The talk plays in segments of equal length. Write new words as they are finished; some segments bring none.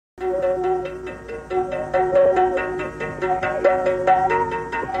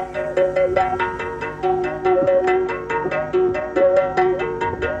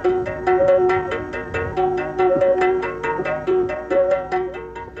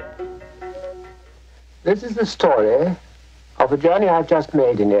This is the story of a journey I've just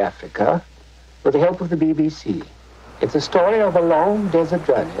made in Africa with the help of the BBC. It's a story of a long desert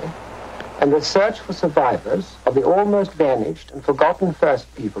journey and the search for survivors of the almost vanished and forgotten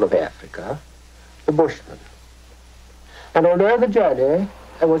first people of Africa, the Bushmen. And although the journey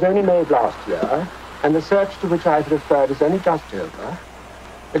was only made last year, and the search to which I've referred is only just over,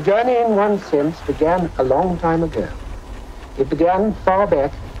 the journey in one sense began a long time ago. It began far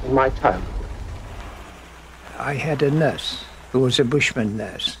back in my childhood. I had a nurse who was a Bushman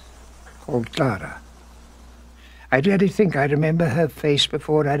nurse called Clara. I really think I remember her face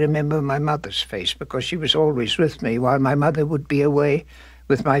before I remember my mother's face, because she was always with me while my mother would be away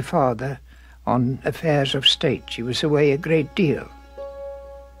with my father on affairs of state. She was away a great deal.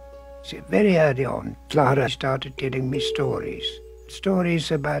 Very early on, Clara started telling me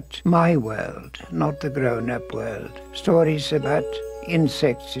stories about my world, not the grown-up world, stories about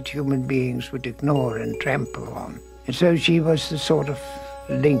insects that human beings would ignore and trample on. And so she was the sort of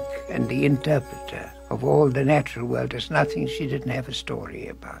link and the interpreter of all the natural world. There's nothing she didn't have a story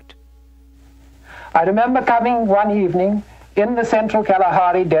about. I remember coming one evening in the central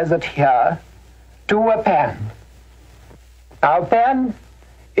Kalahari desert here to a pan. Now, pan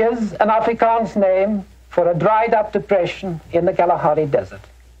is an Afrikaans name for a dried-up depression in the Kalahari desert.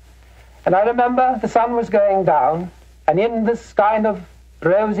 And I remember the sun was going down, and in this kind of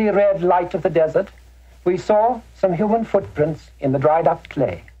rosy red light of the desert, we saw some human footprints in the dried-up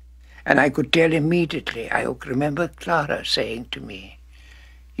clay. And I could tell immediately, I remember Clara saying to me,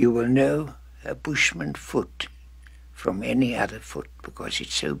 "You will know a Bushman foot from any other foot because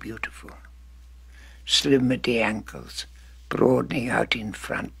it's so beautiful. Slim at the ankles, broadening out in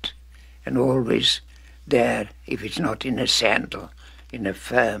front, and always there, if it's not in a sandal, in a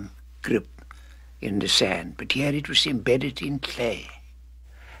firm grip in the sand. But here it was embedded in clay."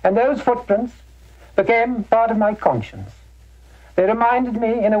 And those footprints became part of my conscience. They reminded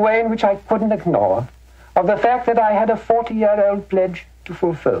me, in a way in which I couldn't ignore, of the fact that I had a 40-year-old pledge to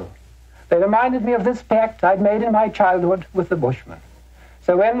fulfill. They reminded me of this pact I'd made in my childhood with the Bushmen.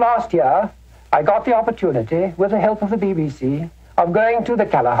 So when last year I got the opportunity, with the help of the BBC, of going to the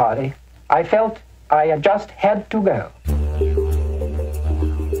Kalahari, I felt I just had to go.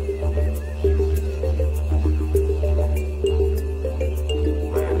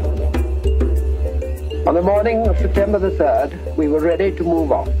 On the morning of September the 3rd, we were ready to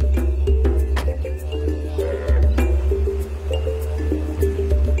move on.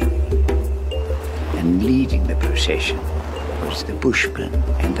 And leading the procession was the Bushman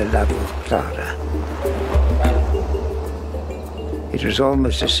and the love of Clara. It was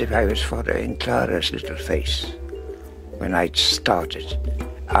almost as if I was following Clara's little face when I started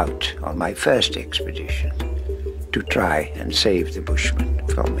out on my first expedition to try and save the Bushmen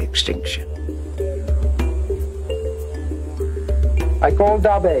from extinction. I called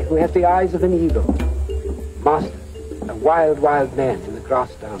Dabe, who has the eyes of an eagle. Master, a wild, wild man in the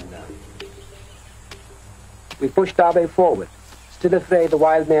grass down there. We pushed Dabe forward, still afraid the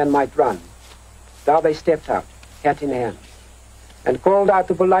wild man might run. Dabe stepped out, hat in hand, and called out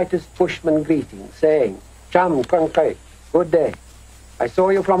the politest Bushman greeting, saying, "Cham, Kankai, good day. I saw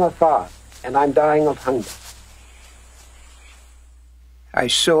you from afar, and I'm dying of hunger." I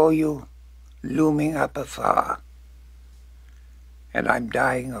saw you looming up afar, and I'm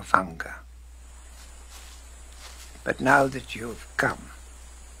dying of hunger. But now that you've come,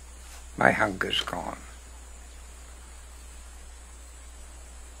 my hunger's gone.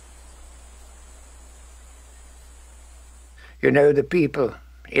 You know, the people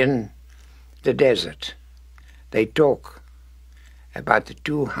in the desert, they talk about the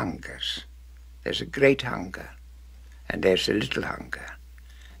two hungers. There's a great hunger, and there's a little hunger.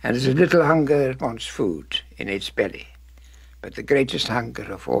 And there's a little hunger that wants food in its belly. But the greatest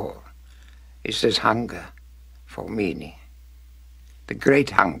hunger of all is this hunger for meaning. The great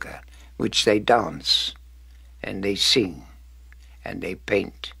hunger which they dance and they sing and they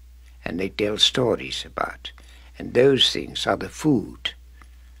paint and they tell stories about. And those things are the food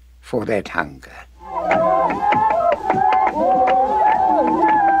for that hunger.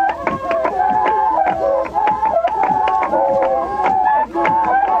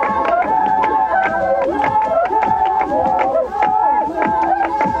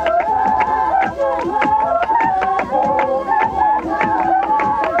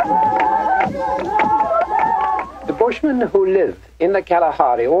 The Bushmen who live in the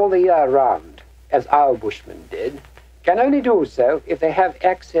Kalahari all the year round, as our Bushmen did, can only do so if they have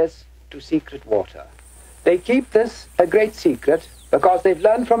access to secret water. They keep this a great secret because they've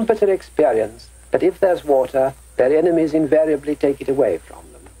learned from bitter experience that if there's water, their enemies invariably take it away from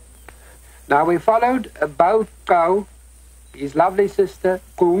them. Now we followed Bao Gao, his lovely sister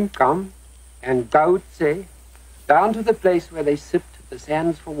Kung Kam, and Gao Tse down to the place where they sipped the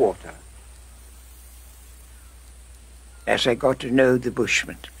sands for water. As I got to know the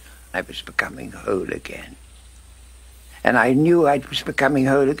Bushmen, I was becoming whole again. And I knew I was becoming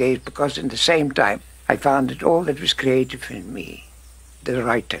whole again because in the same time I found that all that was creative in me, the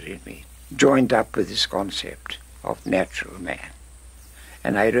writer in me, joined up with this concept of natural man.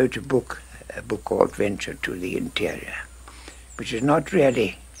 And I wrote a book called Venture to the Interior, which is not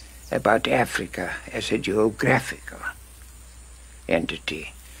really about Africa as a geographical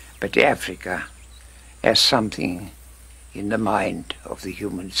entity, but Africa as something in the mind of the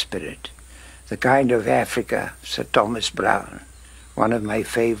human spirit. The kind of Africa Sir Thomas Browne, one of my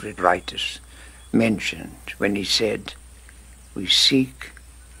favorite writers, mentioned when he said, "We seek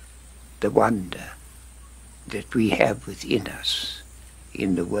the wonder that we have within us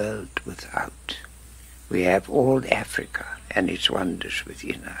in the world without. We have all Africa and its wonders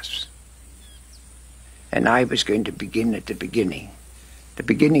within us." And I was going to begin at the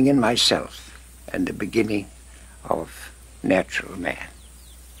beginning in myself and the beginning of natural man.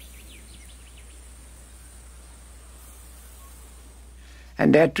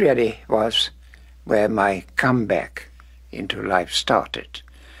 And that really was where my comeback into life started.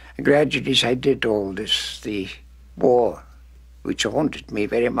 Gradually, as I did all this, the war, which haunted me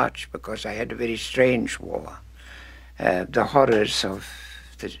very much because I had a very strange war, the horrors of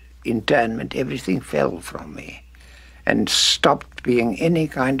the internment, everything fell from me and stopped being any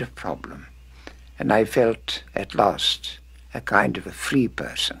kind of problem. And I felt at last a kind of a free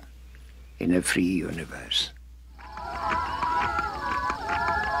person in a free universe.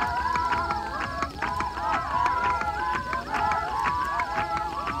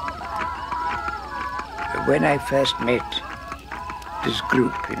 When I first met this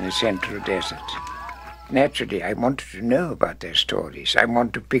group in the Central Desert, naturally I wanted to know about their stories. I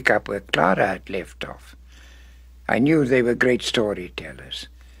wanted to pick up where Clara had left off. I knew they were great storytellers,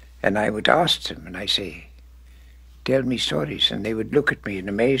 and I would ask them, and I say, "Tell me stories," and they would look at me in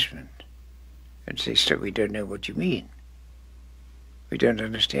amazement and say, "So we don't know what you mean. We don't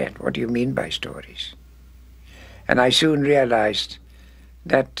understand. What do you mean by stories?" And I soon realized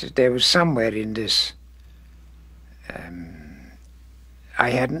that there was somewhere in this I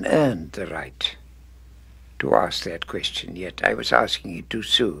hadn't earned the right to ask that question yet. I was asking it too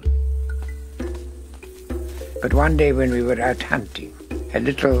soon. But one day when we were out hunting, a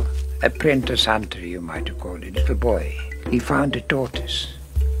little apprentice hunter, you might have called it, a little boy, he found a tortoise.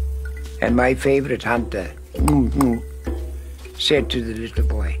 And my favorite hunter, said to the little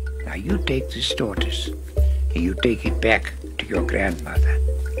boy, "Now you take this tortoise and you take it back to your grandmother."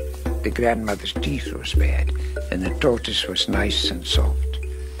 The grandmother's teeth was bad, and the tortoise was nice and soft.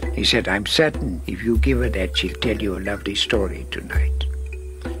 He said, "I'm certain if you give her that, she'll tell you a lovely story tonight."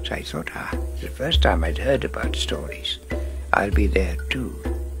 So I thought, it's the first time I'd heard about stories. I'll be there too.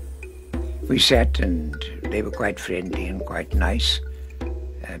 We sat, and they were quite friendly and quite nice.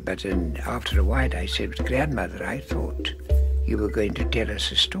 But after a while I said, "Grandmother, I thought you were going to tell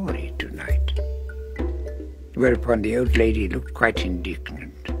us a story tonight." Whereupon the old lady looked quite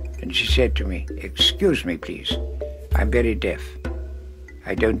indignant. And she said to me, "Excuse me, please. I'm very deaf.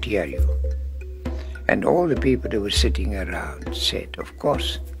 I don't hear you." And all the people who were sitting around said, "Of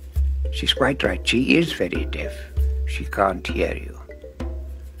course, she's quite right. She is very deaf. She can't hear you."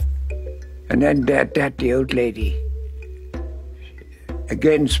 And then that the old lady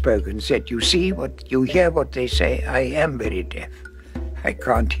again spoke and said, "You hear what they say? I am very deaf. I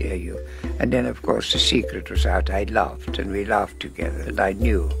can't hear you." And then, of course, the secret was out. I laughed, and we laughed together, and I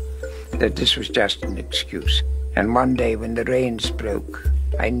knew that this was just an excuse. And one day when the rains broke,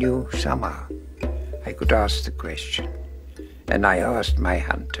 I knew somehow I could ask the question. And I asked my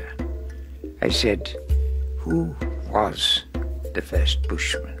hunter. I said, "Who was the first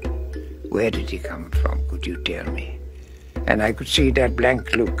Bushman? Where did he come from? Could you tell me?" And I could see that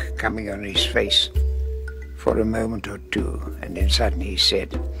blank look coming on his face for a moment or two. And then suddenly he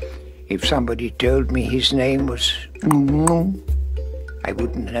said, "If somebody told me his name was I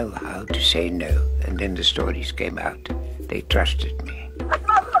wouldn't know how to say no." And then the stories came out. They trusted me.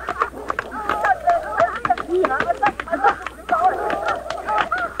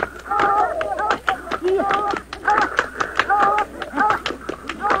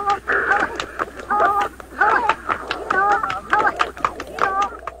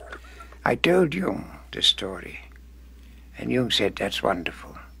 I told Jung the story, and Jung said, "That's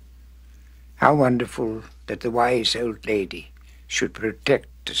wonderful. How wonderful that the wise old lady should protect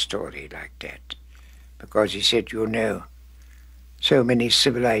the story like that." Because he said, "You know, so many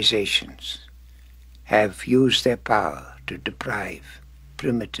civilizations have used their power to deprive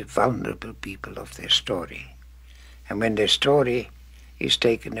primitive, vulnerable people of their story. And when their story is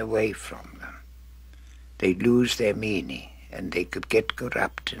taken away from them, they lose their meaning and they could get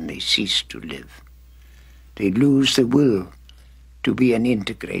corrupt and they cease to live. They lose the will to be an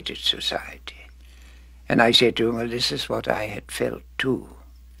integrated society. And I said to him, well, this is what I had felt too.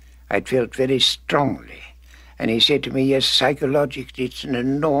 I'd felt very strongly. And he said to me, yes, psychologically it's an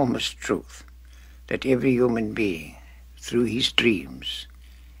enormous truth that every human being, through his dreams,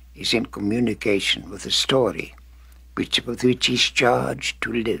 is in communication with a story with which he's charged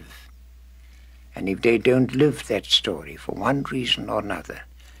to live. And if they don't live that story for one reason or another,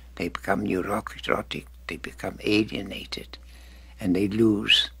 they become neurotic, they become alienated, and they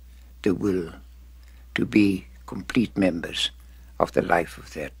lose the will to be complete members of the life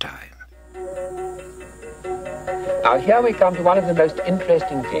of their time. Now here we come to one of the most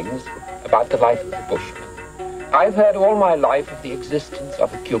interesting things about the life of the Bushman. I've heard all my life of the existence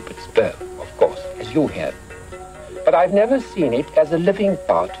of a Cupid's bow, of course, as you have. But I've never seen it as a living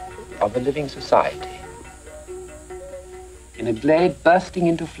part of a living society. In a glade bursting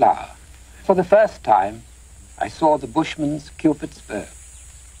into flower, for the first time, I saw the Bushman's Cupid's bow.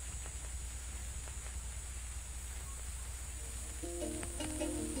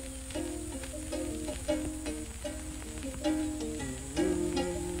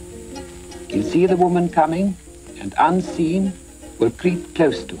 You see the woman coming, and unseen, will creep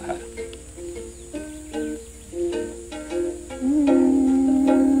close to her.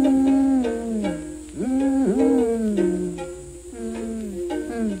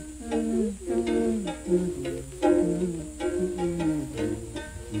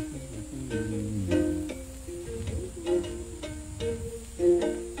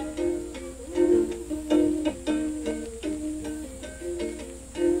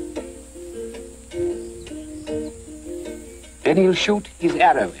 Then he'll shoot his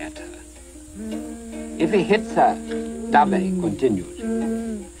arrow at her. If he hits her, Dabe continues.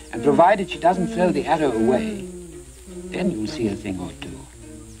 And provided she doesn't throw the arrow away, then you'll see a thing or two.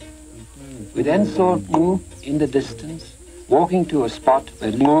 We then saw Mu in the distance, walking to a spot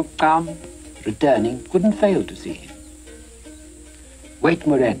where Liu, returning, couldn't fail to see him. Wait,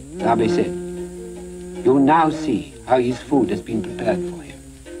 Muren, Dabe said. You'll now see how his food has been prepared for him.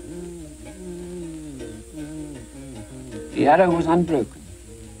 The arrow was unbroken.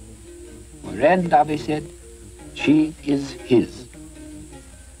 Muren, Dabe said, she is his.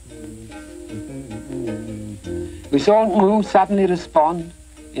 We saw Mu suddenly respond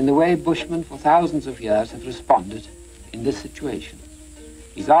in the way Bushmen for thousands of years have responded in this situation.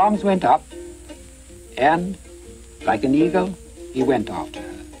 His arms went up, and, like an eagle, he went after her.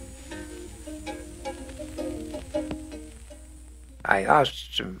 I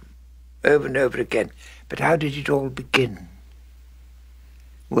asked him over and over again, but how did it all begin?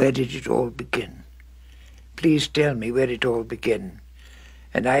 Where did it all begin? Please tell me where it all began.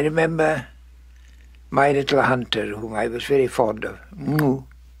 And I remember my little hunter, whom I was very fond of, Mu,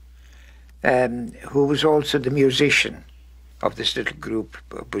 who was also the musician of this little group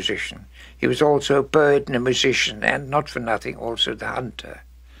position. He was also a poet and a musician, and not for nothing, also the hunter.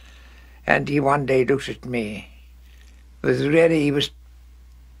 And he one day looked at me he was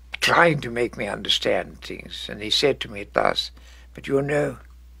trying to make me understand things, and he said to me at last, but you know,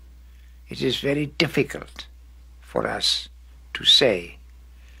 it is very difficult for us to say,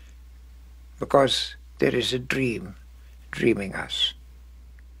 because there is a dream dreaming us.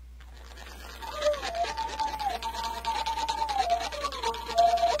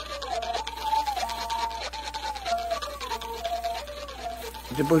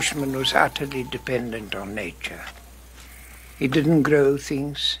 The Bushman was utterly dependent on nature. He didn't grow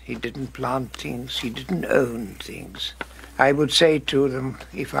things, he didn't plant things, he didn't own things. I would say to them,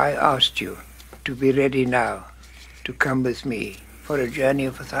 if I asked you to be ready now to come with me for a journey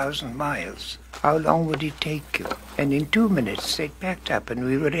of 1,000 miles, how long would it take you? And in 2 minutes they'd packed up and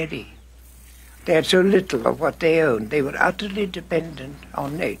we were ready. They had so little of what they owned. They were utterly dependent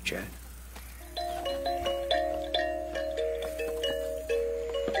on nature.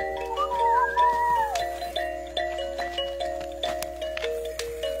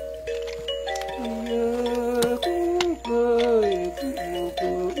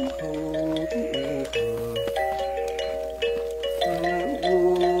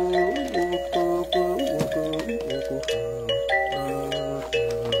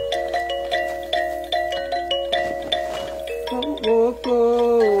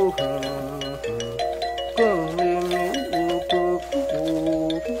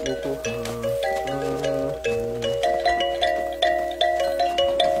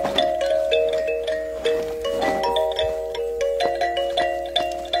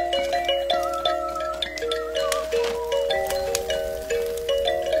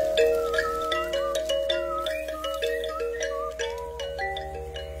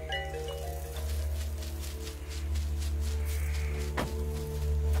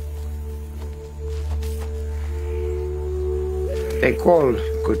 They call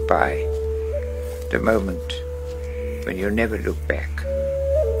goodbye the moment when you never look back.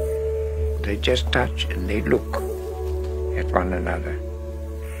 They just touch and they look at one another.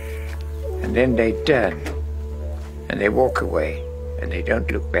 And then they turn and they walk away and they don't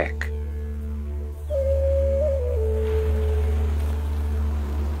look back.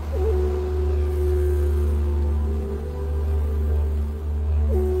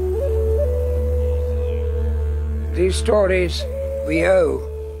 These stories we owe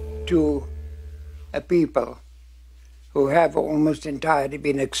to a people who have almost entirely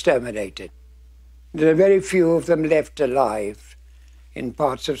been exterminated. There are very few of them left alive in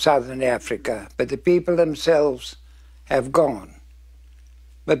parts of southern Africa, but the people themselves have gone.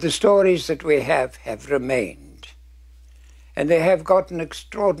 But the stories that we have remained, and they have got an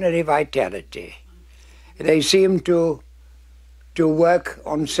extraordinary vitality. They seem to work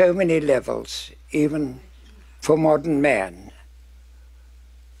on so many levels, even for modern man.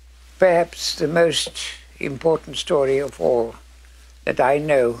 Perhaps the most important story of all that I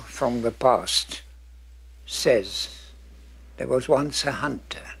know from the past says, there was once a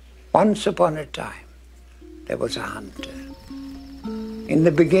hunter. Once upon a time, there was a hunter. In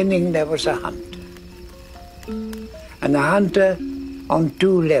the beginning, there was a hunter. And the hunter on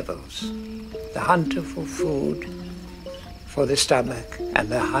two levels. The hunter for food, for the stomach, and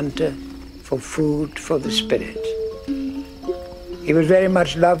the hunter for food for the spirit. He was very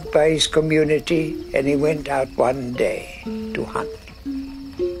much loved by his community, and he went out one day to hunt.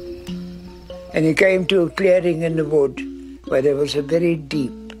 And he came to a clearing in the wood where there was a very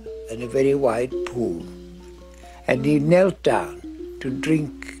deep and a very wide pool. And he knelt down to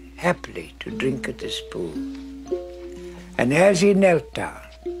drink, happily to drink at this pool. And as he knelt down,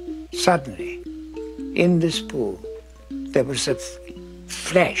 suddenly, in this pool, there was a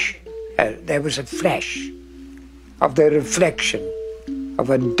flash of the reflection of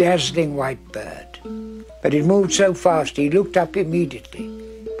a dazzling white bird. But it moved so fast, he looked up immediately,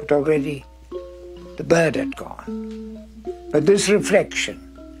 but already the bird had gone. But this reflection,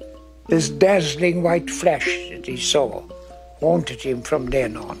 this dazzling white flash that he saw, haunted him from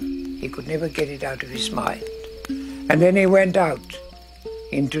then on. He could never get it out of his mind. And then he went out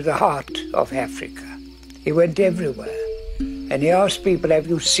into the heart of Africa. He went everywhere. And he asked people, have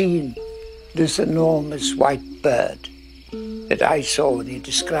you seen this enormous white bird that I saw? And he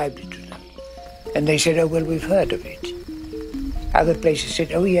described it to them. And they said, oh, well, we've heard of it. Other places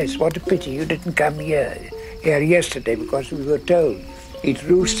said, oh, yes, what a pity you didn't come here yesterday, because we were told it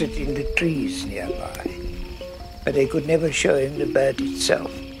roosted in the trees nearby. But they could never show him the bird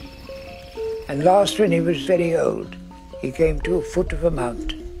itself. And last, when he was very old, he came to a foot of a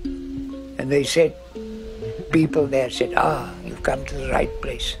mountain. And they said, people there said, you've come to the right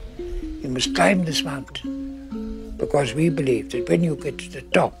place. You must climb this mountain, because we believe that when you get to the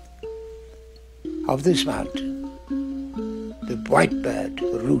top of this mountain, the white bird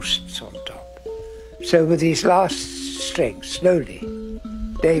roosts on top. So with his last strength, slowly,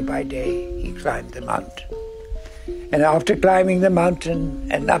 day by day, he climbed the mountain. And after climbing the mountain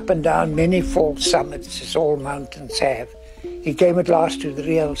and up and down many false summits, as all mountains have, he came at last to the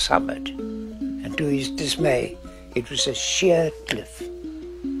real summit. And to his dismay, it was a sheer cliff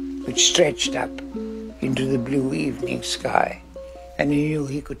which stretched up into the blue evening sky. And he knew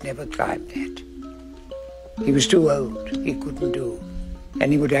he could never climb that. He was too old, he couldn't do.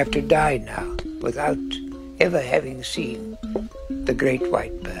 And he would have to die now without ever having seen the great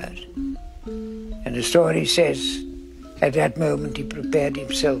white bird. And the story says, at that moment he prepared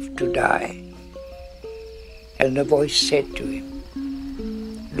himself to die. And a voice said to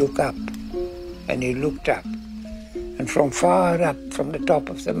him, look up. And he looked up. And from far up, from the top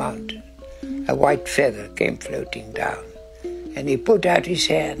of the mountain, a white feather came floating down. And he put out his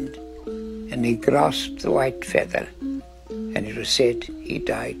hand and he grasped the white feather. And it was said he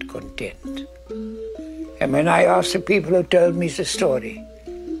died content. And when I asked the people who told me the story,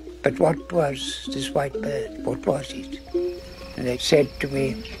 but what was this white bird? What was it? And they said to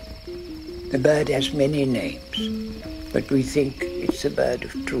me, the bird has many names, but we think it's the bird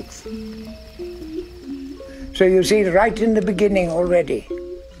of truth. So you see, right in the beginning already,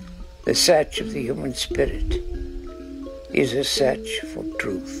 the search of the human spirit is a search for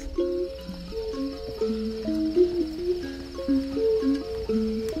truth.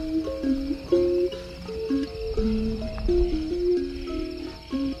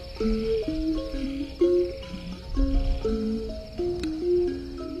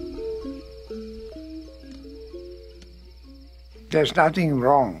 There's nothing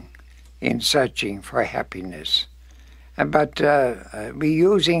wrong in searching for happiness, but we're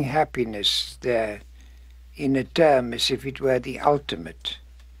using happiness there in a term as if it were the ultimate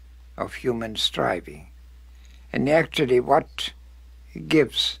of human striving. And actually what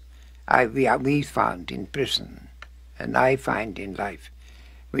gives, we found in prison, and I find in life,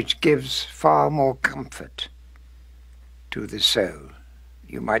 which gives far more comfort to the soul,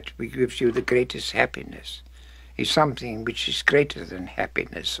 gives you the greatest happiness, is something which is greater than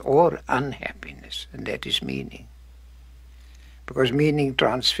happiness or unhappiness, and that is meaning. Because meaning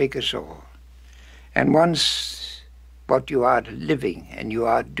transfigures all. And once what you are living and you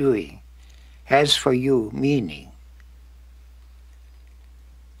are doing has for you meaning,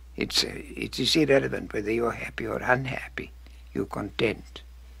 it is irrelevant whether you're happy or unhappy. You're content.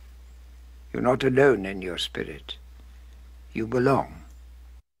 You're not alone in your spirit. You belong.